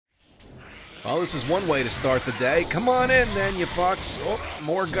Well, this is one way to start the day. Come on in then, you fucks. Oh,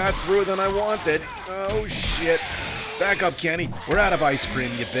 more got through than I wanted. Oh, shit. Back up, Kenny. We're out of ice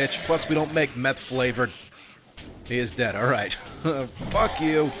cream, you bitch. Plus, we don't make meth flavored. He is dead. All right. Fuck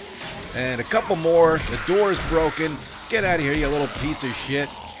you. And a couple more. The door's broken. Get out of here, you little piece of shit.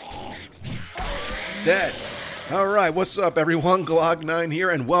 Dead. All right, what's up, everyone? Glog9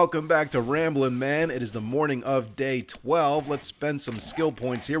 here, and welcome back to Ramblin, man. It is the morning of day 12. Let's spend some skill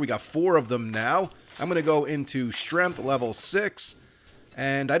points here. We got 4 of them now. I'm going to go into Strength level 6,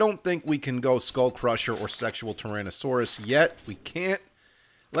 and I don't think we can go Skull Crusher or Sexual Tyrannosaurus yet. We can't.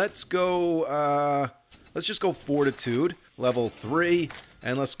 Let's go, let's just go Fortitude, level 3,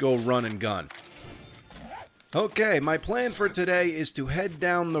 and let's go Run and Gun. Okay, my plan for today is to head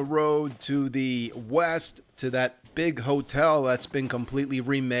down the road to the west to that big hotel that's been completely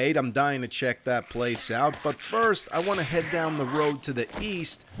remade. I'm dying to check that place out. But first, I want to head down the road to the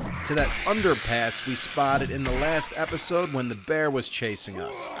east to that underpass we spotted in the last episode when the bear was chasing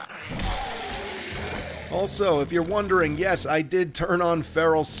us. Also, if you're wondering, yes, I did turn on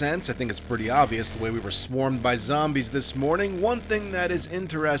Feral Sense. I think it's pretty obvious the way we were swarmed by zombies this morning. One thing that is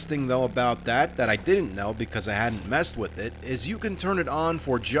interesting, though, about that I didn't know because I hadn't messed with it, is you can turn it on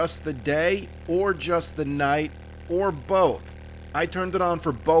for just the day, or just the night, or both. I turned it on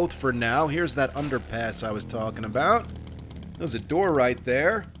for both for now. Here's that underpass I was talking about. There's a door right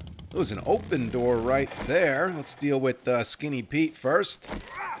there. There's an open door right there. Let's deal with Skinny Pete first.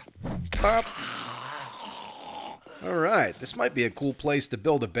 Pop. Alright, this might be a cool place to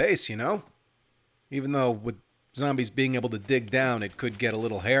build a base, you know? Even though with zombies being able to dig down, it could get a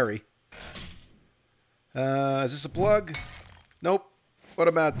little hairy. Is this a plug? Nope. What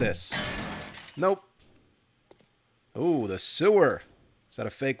about this? Nope. Ooh, the sewer. Is that a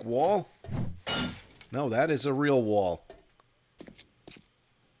fake wall? No, that is a real wall.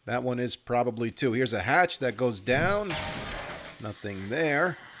 That one is probably too. Here's a hatch that goes down. Nothing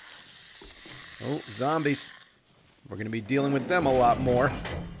there. Oh, zombies. We're going to be dealing with them a lot more.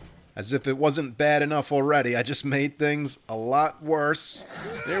 As if it wasn't bad enough already. I just made things a lot worse.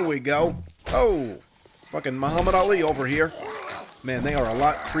 There we go. Oh, fucking Muhammad Ali over here. Man, they are a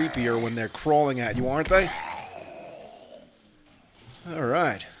lot creepier when they're crawling at you, aren't they?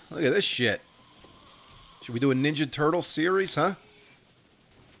 Alright, look at this shit. Should we do a Ninja Turtle series, huh?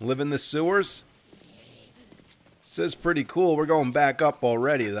 Live in the sewers? This is pretty cool. We're going back up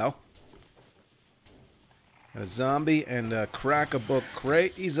already, though. Got a zombie and a crack-a-book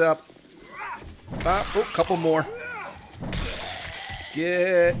crate. He's up. Pop. Oh, couple more.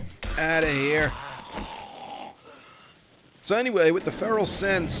 Get out of here. So anyway, with the Feral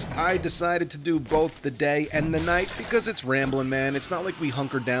Sense, I decided to do both the day and the night because it's Ramblin', man. It's not like we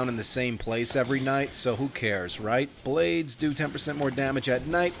hunker down in the same place every night, so who cares, right? Blades do 10% more damage at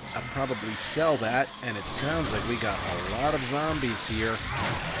night. I'll probably sell that, and it sounds like we got a lot of zombies here.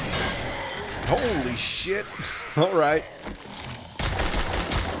 Holy shit. Alright.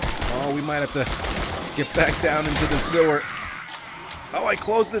 Oh, we might have to get back down into the sewer. Oh, I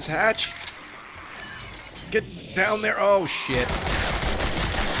closed this hatch. Get down there. Oh, shit.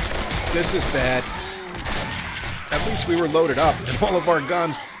 This is bad. At least we were loaded up and all of our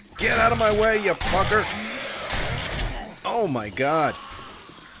guns. Get out of my way, you fucker. Oh, my God.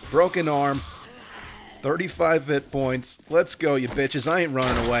 Broken arm. 35 hit points. Let's go, you bitches. I ain't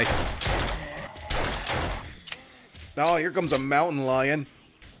running away. Oh, here comes a mountain lion.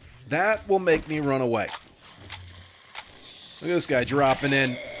 That will make me run away. Look at this guy dropping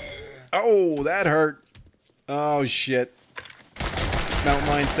in. Oh, that hurt. Oh, shit. Mountain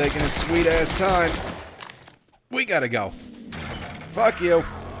lion's taking his sweet-ass time. We gotta go. Fuck you.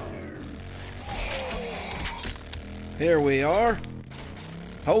 Here we are.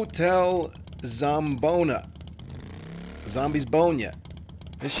 Hotel Zambona. Zombies bone ya.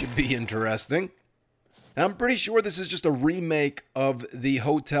 This should be interesting. I'm pretty sure this is just a remake of the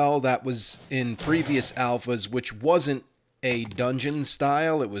hotel that was in previous alphas, which wasn't a dungeon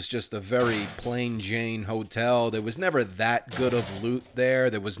style. It was just a very plain Jane hotel. There was never that good of loot there.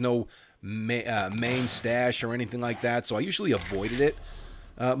 There was no main stash or anything like that, so I usually avoided it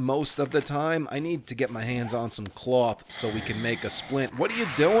most of the time. I need to get my hands on some cloth so we can make a splint. What are you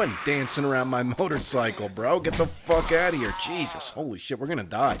doing dancing around my motorcycle, bro? Get the fuck out of here. Jesus, holy shit, we're gonna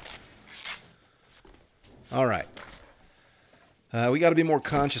die. Alright. We gotta be more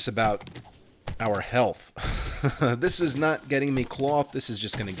conscious about our health. This is not getting me cloth. This is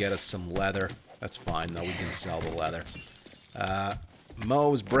just gonna get us some leather. That's fine, though. We can sell the leather.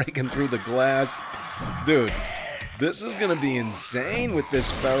 Mo's breaking through the glass. Dude, this is gonna be insane with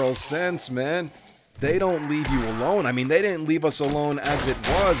this Feral Sense, man. They don't leave you alone. I mean, they didn't leave us alone as it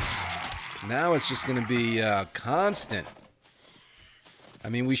was. Now it's just going to be constant. I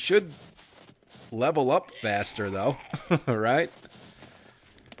mean, we should level up faster, though. Right?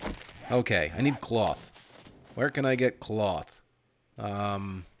 Okay, I need cloth. Where can I get cloth? Let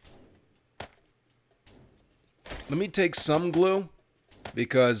me take some glue,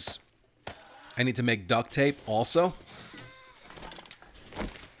 because I need to make duct tape also.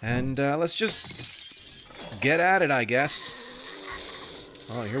 And let's just get at it, I guess.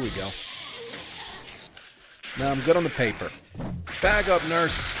 Oh, here we go. Now I'm good on the paper. Bag up,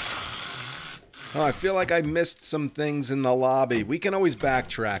 nurse. Oh, I feel like I missed some things in the lobby. We can always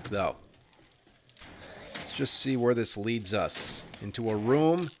backtrack, though. Let's just see where this leads us. Into a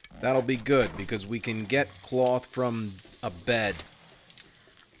room. That'll be good, because we can get cloth from a bed.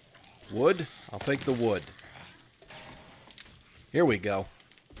 Wood? I'll take the wood. Here we go.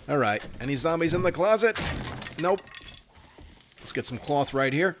 Alright. Any zombies in the closet? Nope. Let's get some cloth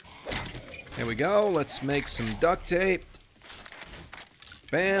right here. There we go. Let's make some duct tape.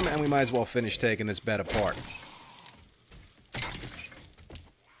 Bam, and we might as well finish taking this bed apart.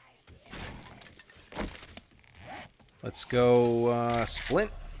 Let's go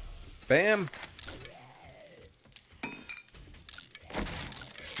splint. Bam.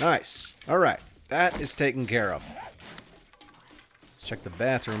 Nice. Alright, that is taken care of. Let's check the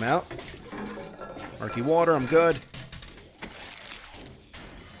bathroom out. Murky water, I'm good.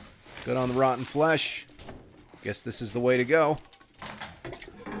 Good on the rotten flesh. Guess this is the way to go.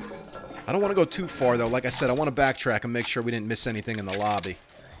 I don't want to go too far, though. Like I said, I want to backtrack and make sure we didn't miss anything in the lobby.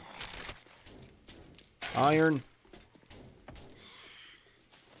 Iron.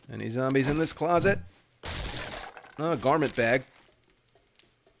 Any zombies in this closet? Oh, garment bag.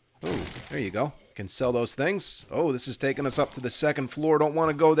 Oh, there you go. Can sell those things. Oh, this is taking us up to the second floor. Don't want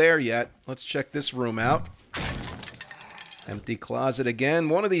to go there yet. Let's check this room out. Empty closet again.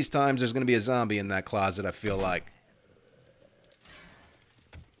 One of these times there's going to be a zombie in that closet, I feel like.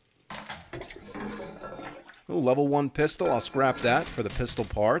 Oh, level 1 pistol. I'll scrap that for the pistol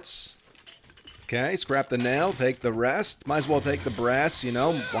parts. Okay, scrap the nail. Take the rest. Might as well take the brass, you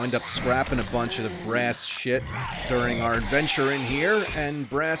know. Wind up scrapping a bunch of the brass shit during our adventure in here. And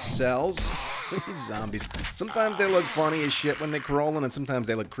brass sells. These zombies. Sometimes they look funny as shit when they crawl in, and sometimes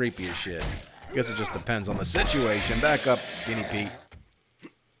they look creepy as shit. I guess it just depends on the situation. Back up, Skinny Pete.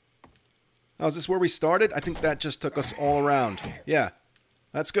 Oh, is this where we started? I think that just took us all around. Yeah,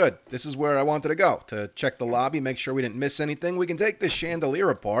 that's good. This is where I wanted to go. To check the lobby, make sure we didn't miss anything. We can take this chandelier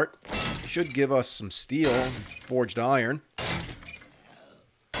apart. Should give us some steel, forged iron.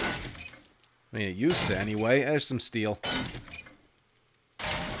 I mean, it used to anyway. There's some steel.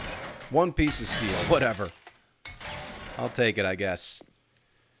 One piece of steel, whatever. I'll take it, I guess.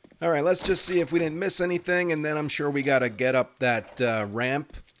 Alright, let's just see if we didn't miss anything, and then I'm sure we gotta get up that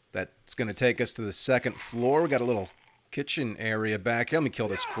ramp that's gonna take us to the second floor. We got a little kitchen area back here. Let me kill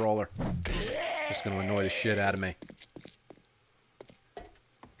this crawler. Just gonna annoy the shit out of me.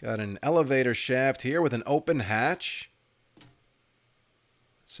 Got an elevator shaft here with an open hatch.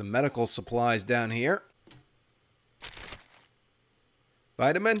 Some medical supplies down here.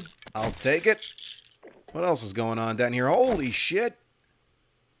 Vitamin, I'll take it. What else is going on down here? Holy shit!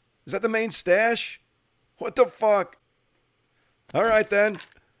 Is that the main stash? What the fuck? Alright then.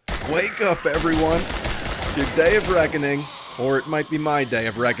 Wake up, everyone. It's your day of reckoning. Or it might be my day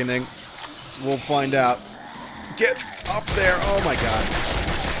of reckoning. So we'll find out. Get up there. Oh my god.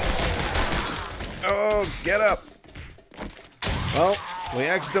 Oh, get up. Well, we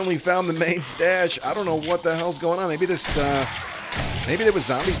accidentally found the main stash. I don't know what the hell's going on. Maybe this, maybe there was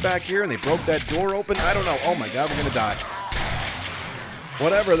zombies back here and they broke that door open. I don't know. Oh my god, we're gonna die.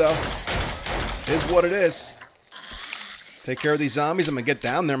 Whatever, though. Is what it is. Let's take care of these zombies. I'm going to get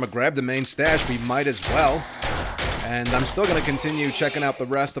down there. I'm going to grab the main stash. We might as well. And I'm still going to continue checking out the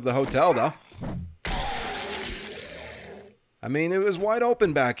rest of the hotel, though. I mean, it was wide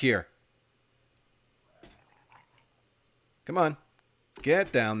open back here. Come on.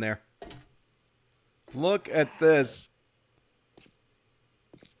 Get down there. Look at this.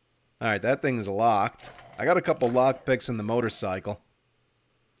 Alright, that thing's locked. I got a couple lockpicks in the motorcycle.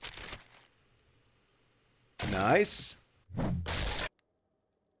 Nice.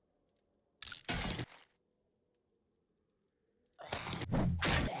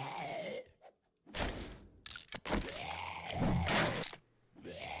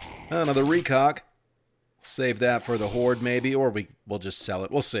 Another recock. Save that for the horde, maybe, or we'll just sell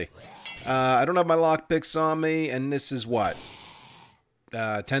it. We'll see. I don't have my lockpicks on me, and this is what?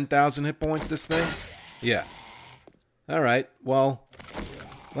 10,000 hit points, this thing? Yeah. Alright, well,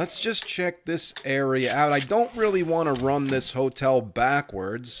 let's just check this area out. I don't really want to run this hotel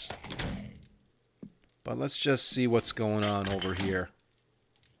backwards. But let's just see what's going on over here.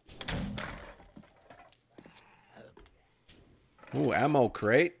 Ooh, ammo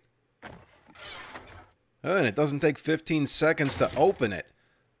crate. Oh, and it doesn't take 15 seconds to open it.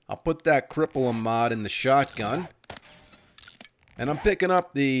 I'll put that cripple 'em mod in the shotgun. And I'm picking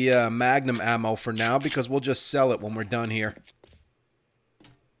up the Magnum ammo for now because we'll just sell it when we're done here.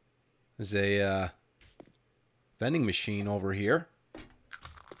 There's a vending machine over here.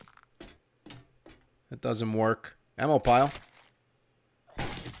 That doesn't work. Ammo pile.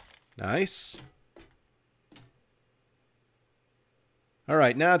 Nice.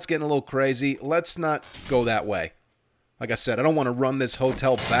 Alright, now it's getting a little crazy. Let's not go that way. Like I said, I don't want to run this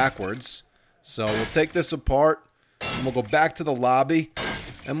hotel backwards. So we'll take this apart, and we'll go back to the lobby,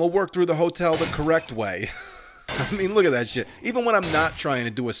 and we'll work through the hotel the correct way. I mean, look at that shit. Even when I'm not trying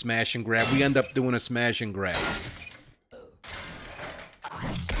to do a smash and grab, we end up doing a smash and grab.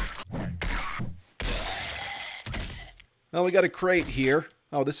 Well, we got a crate here.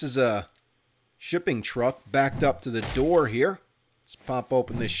 Oh, this is a shipping truck backed up to the door here. Let's pop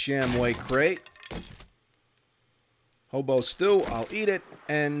open this Shamway crate. Hobo stew, I'll eat it.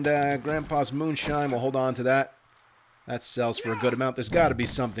 And Grandpa's moonshine, we'll hold on to that. That sells for a good amount. There's got to be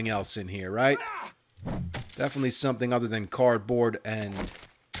something else in here, right? Definitely something other than cardboard and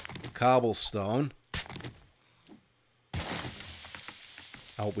cobblestone. I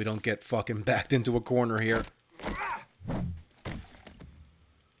hope we don't get fucking backed into a corner here.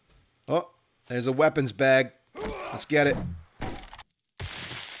 Oh, there's a weapons bag. Let's get it.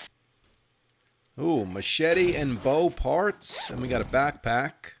 Ooh, machete and bow parts. And we got a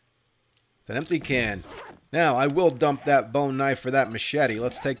backpack. With an empty can. Now, I will dump that bone knife for that machete.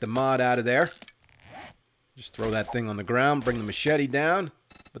 Let's take the mod out of there. Just throw that thing on the ground. Bring the machete down.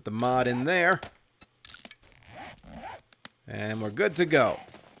 Put the mod in there. And we're good to go.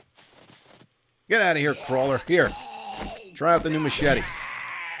 Get out of here, crawler. Here. Try out the new machete.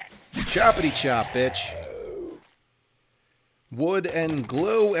 Choppity chop, bitch. Wood and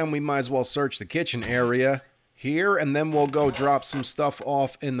glue, and we might as well search the kitchen area here, and then we'll go drop some stuff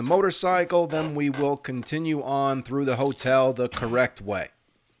off in the motorcycle. Then we will continue on through the hotel the correct way.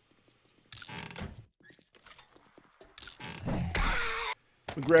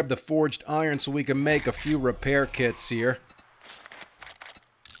 We grab the forged iron so we can make a few repair kits here.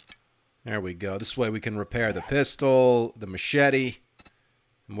 There we go. This way we can repair the pistol, the machete,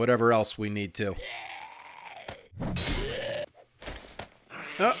 and whatever else we need to.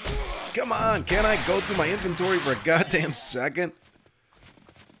 Oh, come on. Can't I go through my inventory for a goddamn second?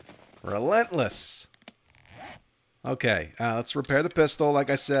 Relentless. Okay, let's repair the pistol,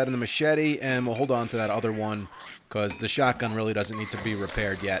 like I said, and the machete, and we'll hold on to that other one, because the shotgun really doesn't need to be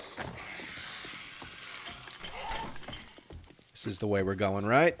repaired yet. This is the way we're going,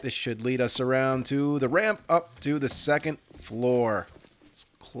 right? This should lead us around to the ramp up to the second floor. Let's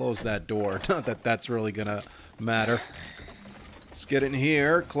close that door. Not that that's really gonna matter. Let's get in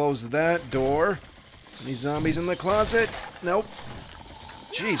here. Close that door. Any zombies in the closet? Nope.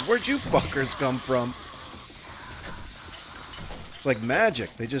 Jeez, where'd you fuckers come from? It's like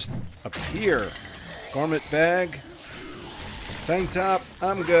magic. They just appear. Garment bag. Tank top.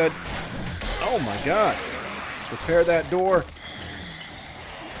 I'm good. Oh my god. Let's repair that door.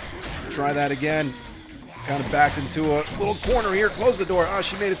 Try that again. Kind of backed into a little corner here. Close the door. Oh,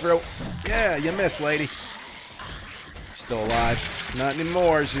 she made it through. Yeah, you missed, lady. She's still alive. Not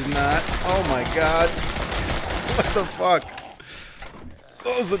anymore. She's not. Oh my god. What the fuck?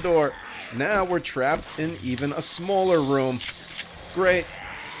 Close the door. Now we're trapped in even a smaller room. Great.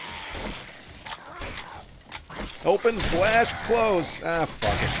 Open, blast, close. Ah,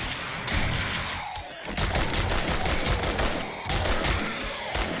 fuck it.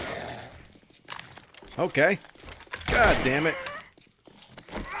 Okay. God damn it.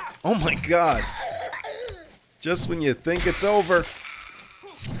 Oh my god. Just when you think it's over.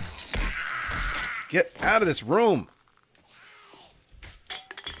 Let's get out of this room.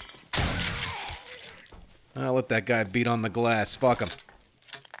 I'll let that guy beat on the glass. Fuck him.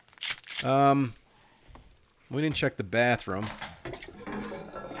 We didn't check the bathroom.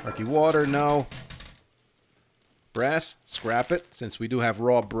 Murky water, no. Brass, scrap it, since we do have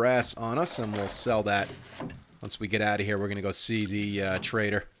raw brass on us, and we'll sell that. Once we get out of here, we're going to go see the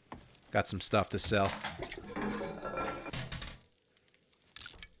trader. Got some stuff to sell.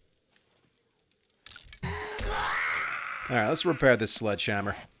 Alright, let's repair this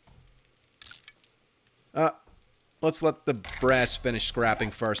sledgehammer. Let's let the brass finish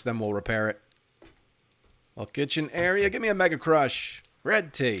scrapping first, then we'll repair it. Well, kitchen area, give me a Mega Crush.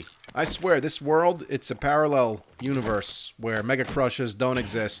 Red tea. I swear, this world, it's a parallel universe where Mega Crushes don't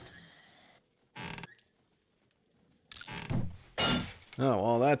exist. Oh,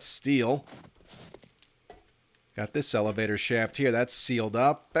 well, that's steel. Got this elevator shaft here. That's sealed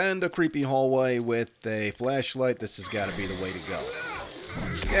up. And a creepy hallway with a flashlight. This has got to be the way to go.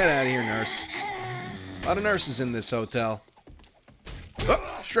 Get out of here, nurse. A lot of nurses in this hotel.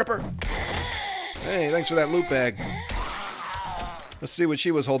 Oh, stripper. Hey, thanks for that loot bag. Let's see what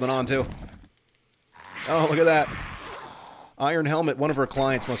she was holding on to. Oh, look at that. Iron helmet. One of her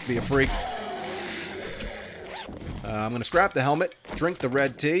clients must be a freak. I'm going to scrap the helmet, drink the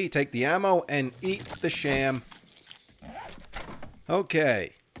red tea, take the ammo, and eat the sham.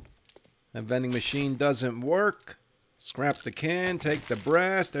 Okay. That vending machine doesn't work. Scrap the can, take the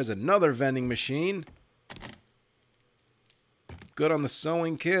brass. There's another vending machine. Good on the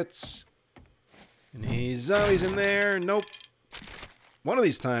sewing kits. Any zombies in there? Nope. One of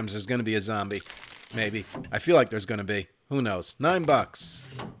these times there's going to be a zombie. Maybe. I feel like there's going to be. Who knows? $9.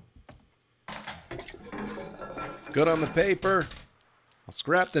 Good on the paper. I'll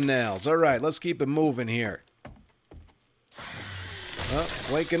scrap the nails. Alright, let's keep it moving here. Oh,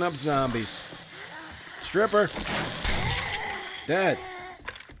 waking up zombies. Stripper. Dead.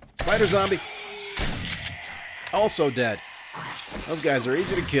 Spider zombie. Also dead. Those guys are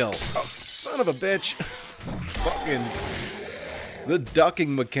easy to kill. Oh, son of a bitch. Fucking... The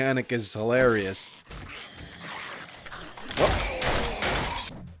ducking mechanic is hilarious. Oh.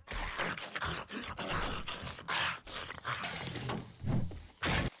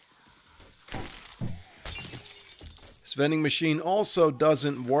 This vending machine also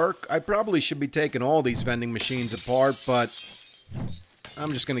doesn't work. I probably should be taking all these vending machines apart, but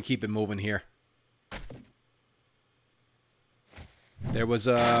I'm just going to keep it moving here. There was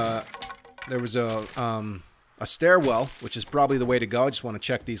a stairwell, which is probably the way to go. I just want to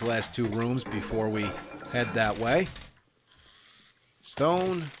check these last two rooms before we head that way.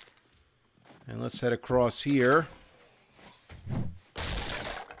 Stone. And let's head across here.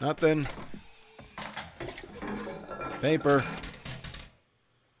 Nothing. Paper.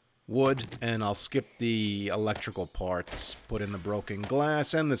 Wood. And I'll skip the electrical parts. Put in the broken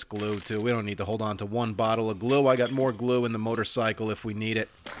glass and this glue, too. We don't need to hold on to one bottle of glue. I got more glue in the motorcycle if we need it.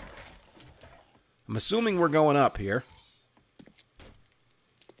 I'm assuming we're going up here.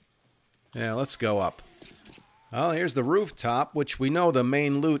 Yeah, let's go up. Well, here's the rooftop, which we know the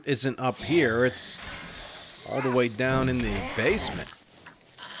main loot isn't up here. It's all the way down in the basement.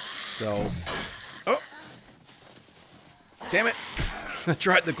 So... Oh! Damn it! I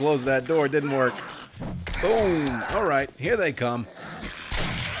tried to close that door, didn't work. Boom! Alright, here they come.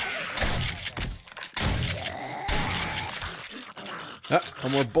 No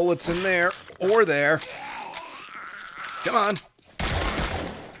more bullets in there. Or there. Come on.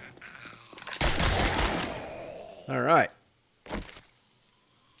 Alright.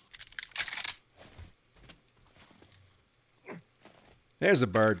 There's a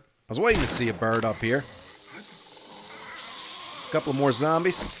bird. I was waiting to see a bird up here. A couple more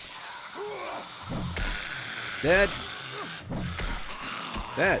zombies. Dead.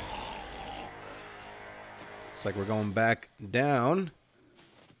 Dead. Looks like we're going back down.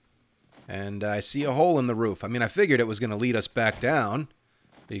 And I see a hole in the roof. I mean, I figured it was going to lead us back down.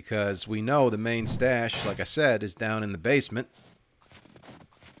 Because we know the main stash, like I said, is down in the basement.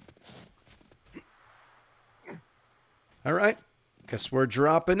 Alright. Guess we're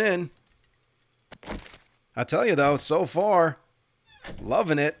dropping in. I tell you though, so far,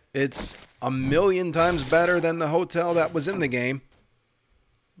 loving it. It's 1,000,000 times better than the hotel that was in the game.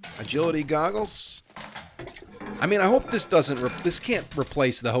 Agility goggles. I mean, I hope this doesn't... This can't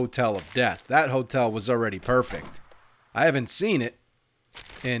replace the Hotel of Death. That hotel was already perfect. I haven't seen it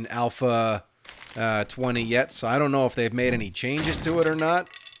in Alpha 20 yet, so I don't know if they've made any changes to it or not.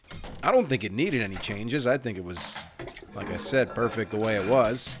 I don't think it needed any changes. I think it was, like I said, perfect the way it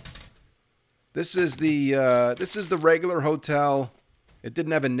was. This is the regular hotel. It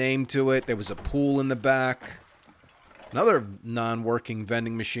didn't have a name to it. There was a pool in the back. Another non-working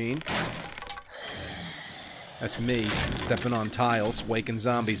vending machine. That's me stepping on tiles, waking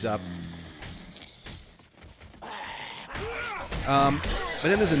zombies up. But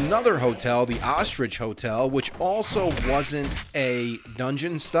then there's another hotel, the Ostrich Hotel, which also wasn't a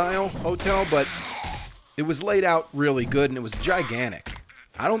dungeon-style hotel, but it was laid out really good, and it was gigantic.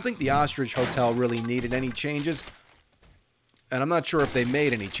 I don't think the Ostrich Hotel really needed any changes, and I'm not sure if they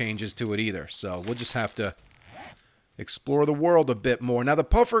made any changes to it either, so we'll just have to explore the world a bit more. Now, the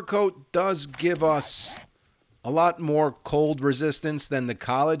puffer coat does give us a lot more cold resistance than the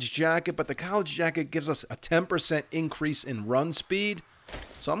college jacket, but the college jacket gives us a 10% increase in run speed.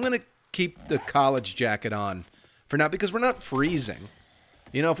 So I'm going to keep the college jacket on for now because we're not freezing.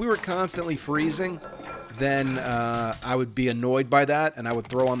 You know, if we were constantly freezing, then I would be annoyed by that, and I would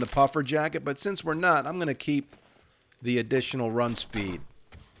throw on the puffer jacket. But since we're not, I'm going to keep the additional run speed.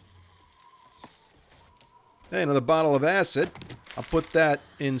 Hey, another bottle of acid. I'll put that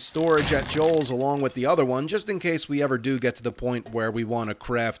in storage at Joel's along with the other one, just in case we ever do get to the point where we want to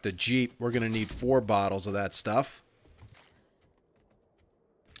craft a Jeep. We're going to need 4 bottles of that stuff.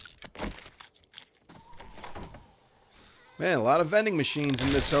 Man, a lot of vending machines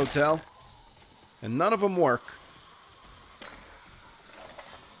in this hotel, and none of them work.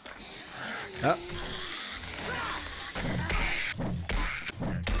 Oh.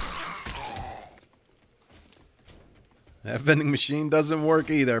 That vending machine doesn't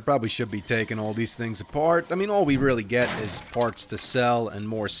work either. Probably should be taking all these things apart. I mean, all we really get is parts to sell and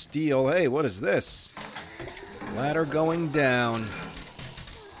more steel. Hey, what is this? Ladder going down.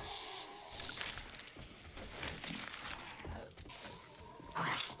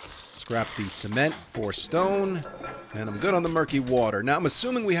 Scrap the cement for stone. And I'm good on the murky water. Now, I'm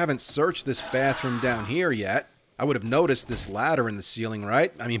assuming we haven't searched this bathroom down here yet. I would have noticed this ladder in the ceiling,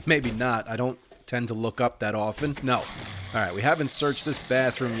 right? I mean, maybe not. I don't tend to look up that often. No. Alright, we haven't searched this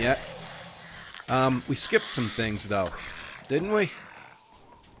bathroom yet. We skipped some things, though. Didn't we?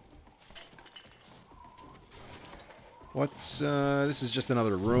 What's, this is just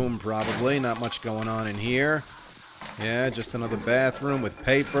another room, probably. Not much going on in here. Yeah, just another bathroom with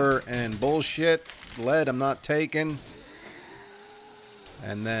paper and bullshit. Lead I'm not taking.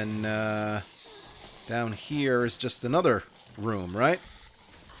 And then, down here is just another room, right?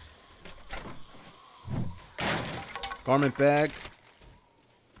 Garment bag.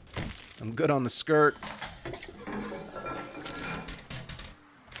 I'm good on the skirt.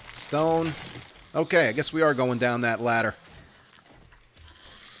 Stone. Okay, I guess we are going down that ladder.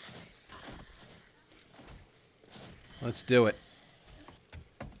 Let's do it.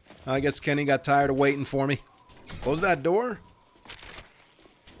 I guess Kenny got tired of waiting for me. Let's close that door.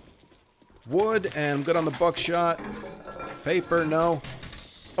 Wood, and I'm good on the buckshot. Paper, no.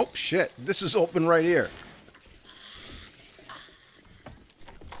 Oh, shit. This is open right here.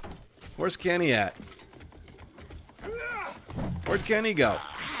 Where's Kenny at? Where'd Kenny go?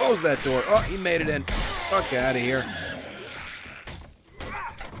 Close that door. Oh, he made it in. Fuck out of here.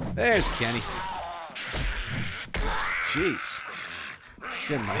 There's Kenny. Jeez.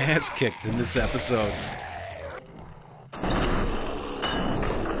 Getting my ass kicked in this episode.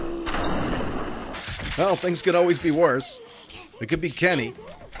 Well, things could always be worse. It could be Kenny.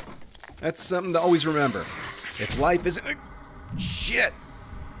 That's something to always remember. If life isn't... Shit!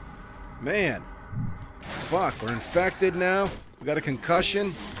 Man. Fuck, we're infected now. We got a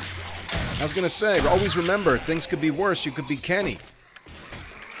concussion. I was gonna say, always remember, things could be worse. You could be Kenny.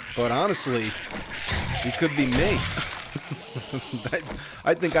 But honestly, you could be me.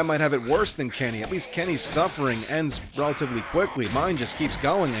 I think I might have it worse than Kenny. At least Kenny's suffering ends relatively quickly. Mine just keeps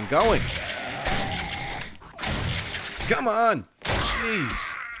going and going. Come on!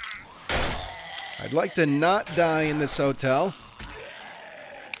 Jeez. I'd like to not die in this hotel.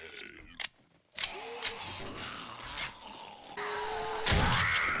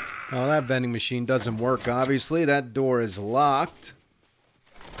 Oh, that vending machine doesn't work, obviously. That door is locked.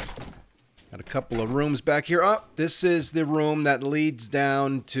 Got a couple of rooms back here. Oh, this is the room that leads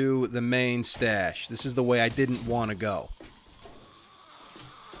down to the main stash. This is the way I didn't want to go.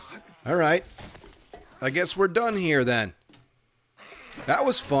 Alright. I guess we're done here, then. That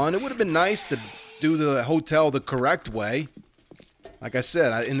was fun. It would have been nice to do the hotel the correct way. Like I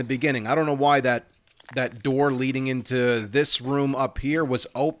said in the beginning, I don't know why that door leading into this room up here was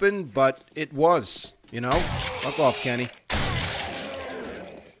open, but it was, you know? Fuck off, Kenny.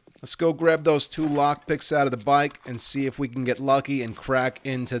 Let's go grab those 2 lockpicks out of the bike and see if we can get lucky and crack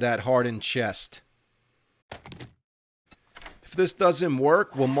into that hardened chest. If this doesn't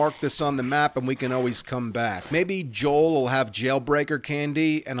work, we'll mark this on the map and we can always come back. Maybe Joel will have jailbreaker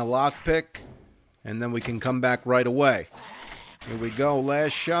candy and a lockpick, and then we can come back right away. Here we go,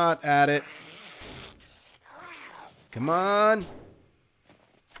 last shot at it. Come on.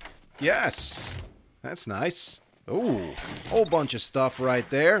 Yes. That's nice. Ooh, whole bunch of stuff right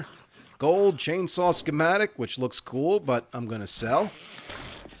there. Gold chainsaw schematic, which looks cool, but I'm going to sell.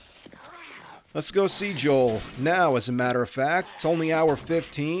 Let's go see Joel now, as a matter of fact. It's only hour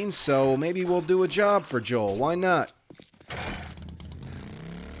 15, so maybe we'll do a job for Joel. Why not?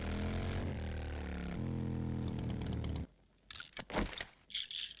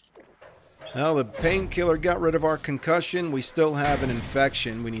 Well, the painkiller got rid of our concussion. We still have an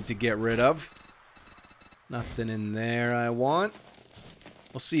infection we need to get rid of. Nothing in there I want.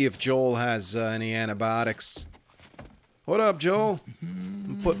 We'll see if Joel has any antibiotics. What up, Joel?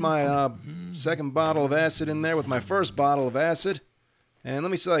 Put my second bottle of acid in there with my first bottle of acid. And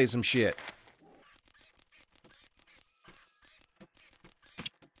let me sell you some shit.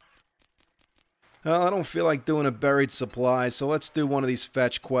 Well, I don't feel like doing a buried supply, so let's do one of these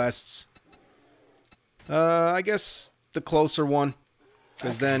fetch quests. I guess the closer one,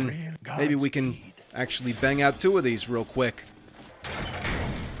 because then maybe we can actually bang out 2 of these real quick.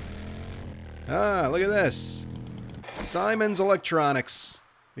 Ah, look at this. Simon's Electronics,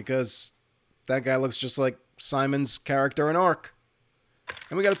 because that guy looks just like Simon's character in Ark.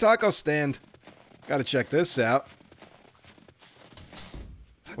 And we got a taco stand. Gotta check this out.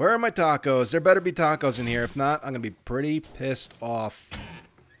 Where are my tacos? There better be tacos in here. If not, I'm gonna be pretty pissed off.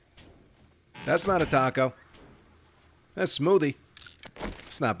 That's not a taco. That's smoothie.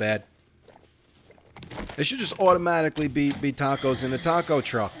 It's not bad. They should just automatically be tacos in the taco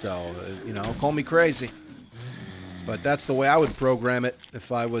truck, though. You know, call me crazy. But that's the way I would program it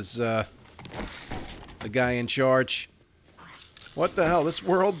if I was the guy in charge. What the hell? This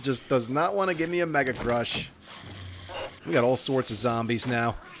world just does not want to give me a Mega Crush. We got all sorts of zombies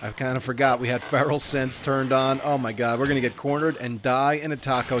now. I kind of forgot we had feral sense turned on. Oh my god, we're going to get cornered and die in a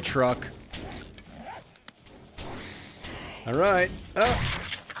taco truck. Alright. Oh.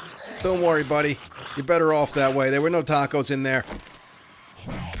 Don't worry, buddy. You're better off that way. There were no tacos in there.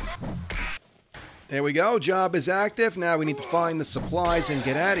 There we go. Job is active. Now we need to find the supplies and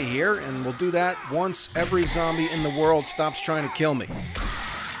get out of here. And we'll do that once every zombie in the world stops trying to kill me.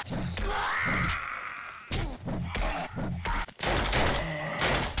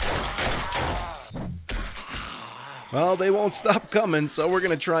 Well, they won't stop coming, so we're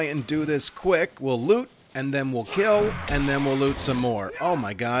going to try and do this quick. We'll loot, and then we'll kill, and then we'll loot some more. Oh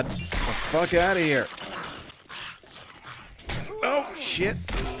my god. Get the fuck out of here. Oh, shit.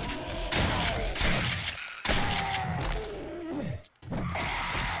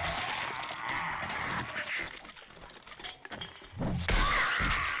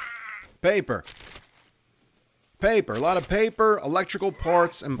 Paper. Paper. A lot of paper, electrical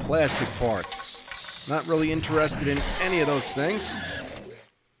parts, and plastic parts. Not really interested in any of those things.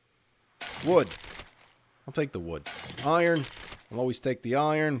 Wood. I'll take the wood. Iron. I'll always take the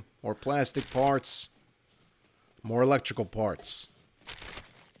iron. More plastic parts. More electrical parts.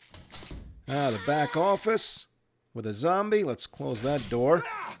 Ah, the back office. With a zombie. Let's close that door.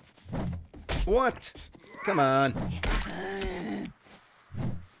 What? Come on.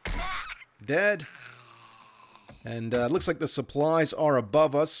 Dead. And looks like the supplies are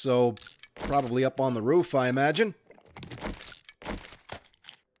above us, so probably up on the roof, I imagine.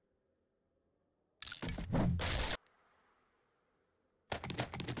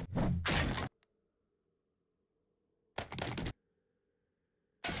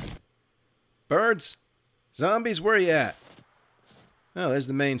 Birds? Zombies, where you at? Oh, there's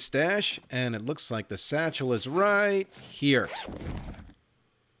the main stash, and it looks like the satchel is right here.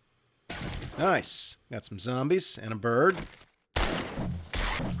 Nice. Got some zombies and a bird.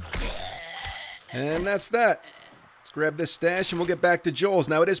 And that's that. Let's grab this stash and we'll get back to Joel's.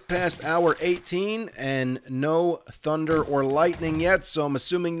 Now, it is past hour 18 and no thunder or lightning yet, so I'm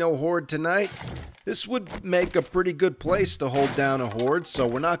assuming no horde tonight. This would make a pretty good place to hold down a horde, so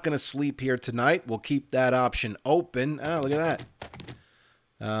we're not going to sleep here tonight. We'll keep that option open. Oh, look at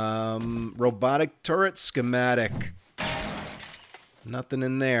that. Robotic turret schematic. Nothing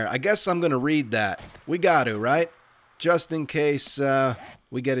in there. I guess I'm going to read that. We got to, right? Just in case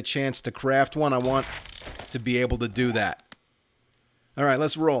we get a chance to craft one, I want to be able to do that. All right,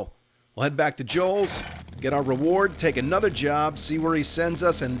 let's roll. We'll head back to Joel's, get our reward, take another job, see where he sends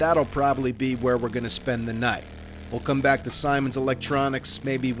us, and that'll probably be where we're going to spend the night. We'll come back to Simon's Electronics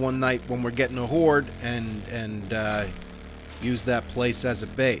maybe one night when we're getting a horde and use that place as a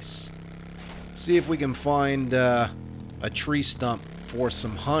base. See if we can find a tree stump for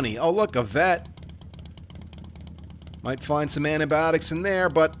some honey. Oh, look, a vet. Might find some antibiotics in there,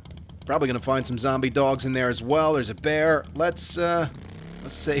 but probably gonna find some zombie dogs in there as well. There's a bear. Let's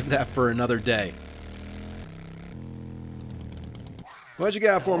save that for another day. What you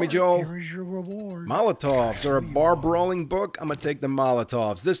got for me, Joel? Here is your reward. Molotovs or a bar brawling book? I'm gonna take the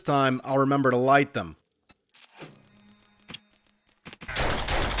Molotovs. This time I'll remember to light them.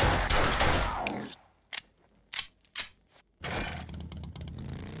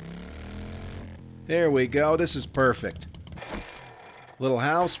 There we go. This is perfect. Little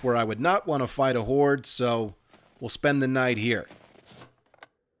house where I would not want to fight a horde, so we'll spend the night here.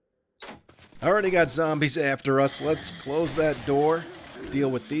 Already got zombies after us. Let's close that door.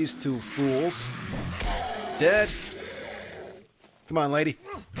 Deal with these two fools. Dead. Come on, lady.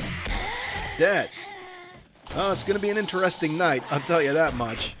 Dead. Oh, it's going to be an interesting night. I'll tell you that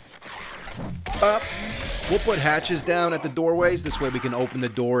much. Up. We'll put hatches down at the doorways. This way we can open the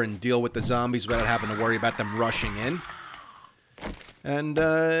door and deal with the zombies without having to worry about them rushing in. And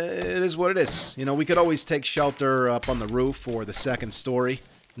it is what it is. You know, we could always take shelter up on the roof or the second story.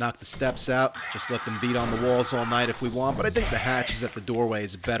 Knock the steps out. Just let them beat on the walls all night if we want. But I think the hatches at the doorway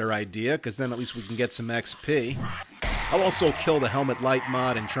is a better idea, because then at least we can get some XP. I'll also kill the helmet light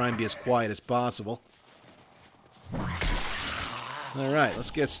mod and try and be as quiet as possible. Alright,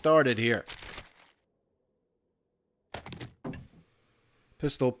 let's get started here.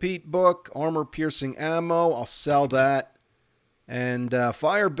 Pistol Pete book, armor-piercing ammo, I'll sell that. And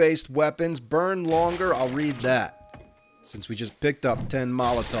fire-based weapons, burn longer, I'll read that. Since we just picked up 10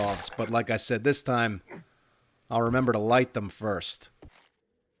 Molotovs, but like I said, this time, I'll remember to light them first.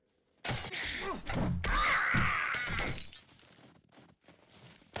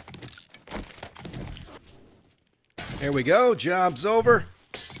 Here we go, job's over.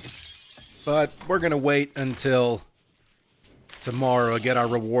 But we're gonna wait until tomorrow to get our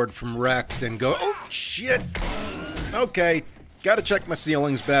reward from Wrecked and go, oh shit! Okay, gotta check my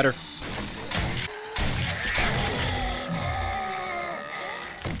ceilings better.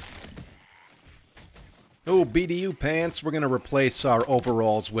 Oh, BDU pants. We're going to replace our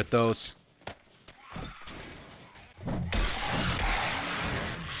overalls with those.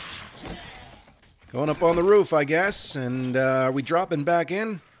 Going up on the roof, I guess. And are we dropping back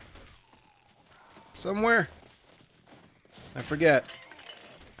in? Somewhere? I forget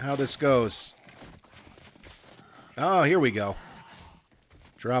how this goes. Oh, here we go.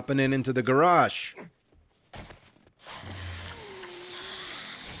 Dropping in into the garage.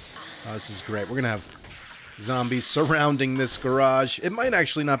 Oh, this is great. We're going to have zombies surrounding this garage. It might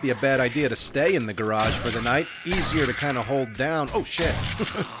actually not be a bad idea to stay in the garage for the night. Easier to kind of hold down. Oh, shit.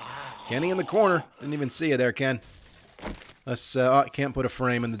 Kenny in the corner. Didn't even see you there, Ken. Let's, I can't put a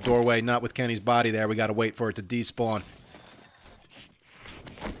frame in the doorway. Not with Kenny's body there. We got to wait for it to despawn.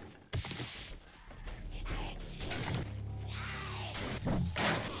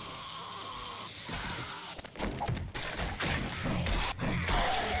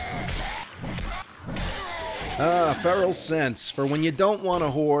 Feral Sense, for when you don't want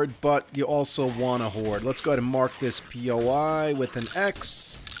to hoard, but you also want to hoard. Let's go ahead and mark this POI with an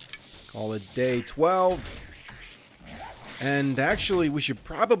X. Call it day 12. And actually, we should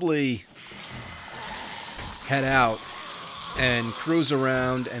probably head out and cruise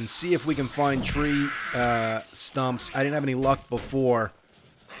around and see if we can find tree stumps. I didn't have any luck before,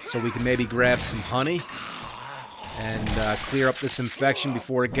 so we can maybe grab some honey and clear up this infection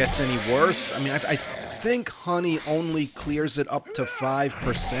before it gets any worse. I mean, I think honey only clears it up to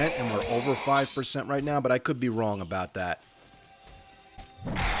 5%, and we're over 5% right now, but I could be wrong about that.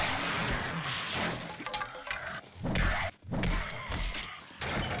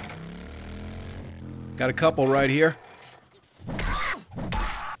 Got a couple right here.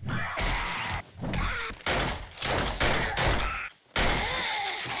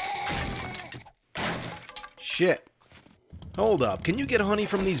 Shit. Hold up. Can you get honey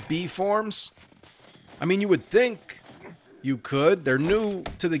from these bee farms? I mean, you would think you could. They're new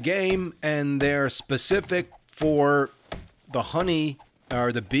to the game, and they're specific for the honey,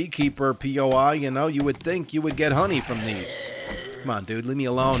 or the beekeeper POI, you know. You would think you would get honey from these. Come on, dude, leave me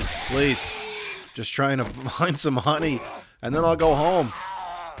alone, please. Just trying to find some honey, and then I'll go home.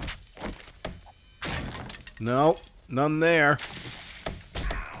 No, none there.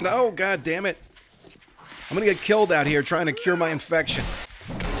 No, god damn it. I'm gonna get killed out here trying to cure my infection.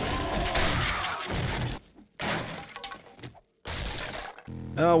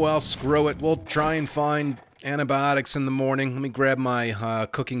 Oh, well, screw it. We'll try and find antibiotics in the morning. Let me grab my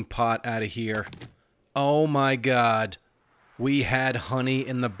cooking pot out of here. Oh, my God. We had honey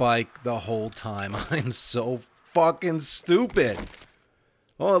in the bike the whole time. I'm so fucking stupid.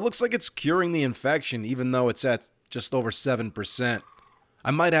 Well, it looks like it's curing the infection, even though it's at just over 7%.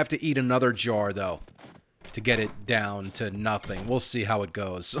 I might have to eat another jar, though, to get it down to nothing. We'll see how it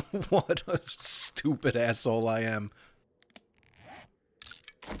goes. What a stupid asshole I am.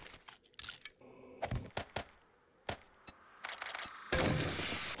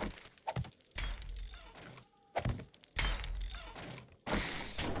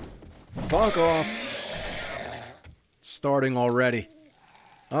 Fuck off. It's starting already.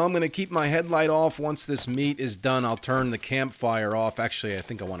 I'm going to keep my headlight off. Once this meat is done, I'll turn the campfire off. Actually, I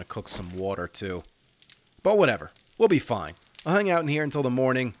think I want to cook some water, too. But whatever. We'll be fine. I'll hang out in here until the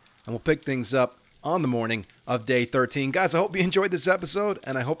morning, and we'll pick things up on the morning of day 13. Guys, I hope you enjoyed this episode,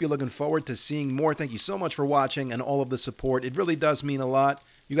 and I hope you're looking forward to seeing more. Thank you so much for watching and all of the support. It really does mean a lot.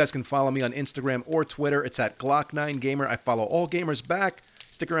 You guys can follow me on Instagram or Twitter. It's at Glock9Gamer. I follow all gamers back.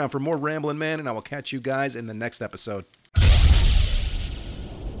 Stick around for more Ramblin' Man, and I will catch you guys in the next episode.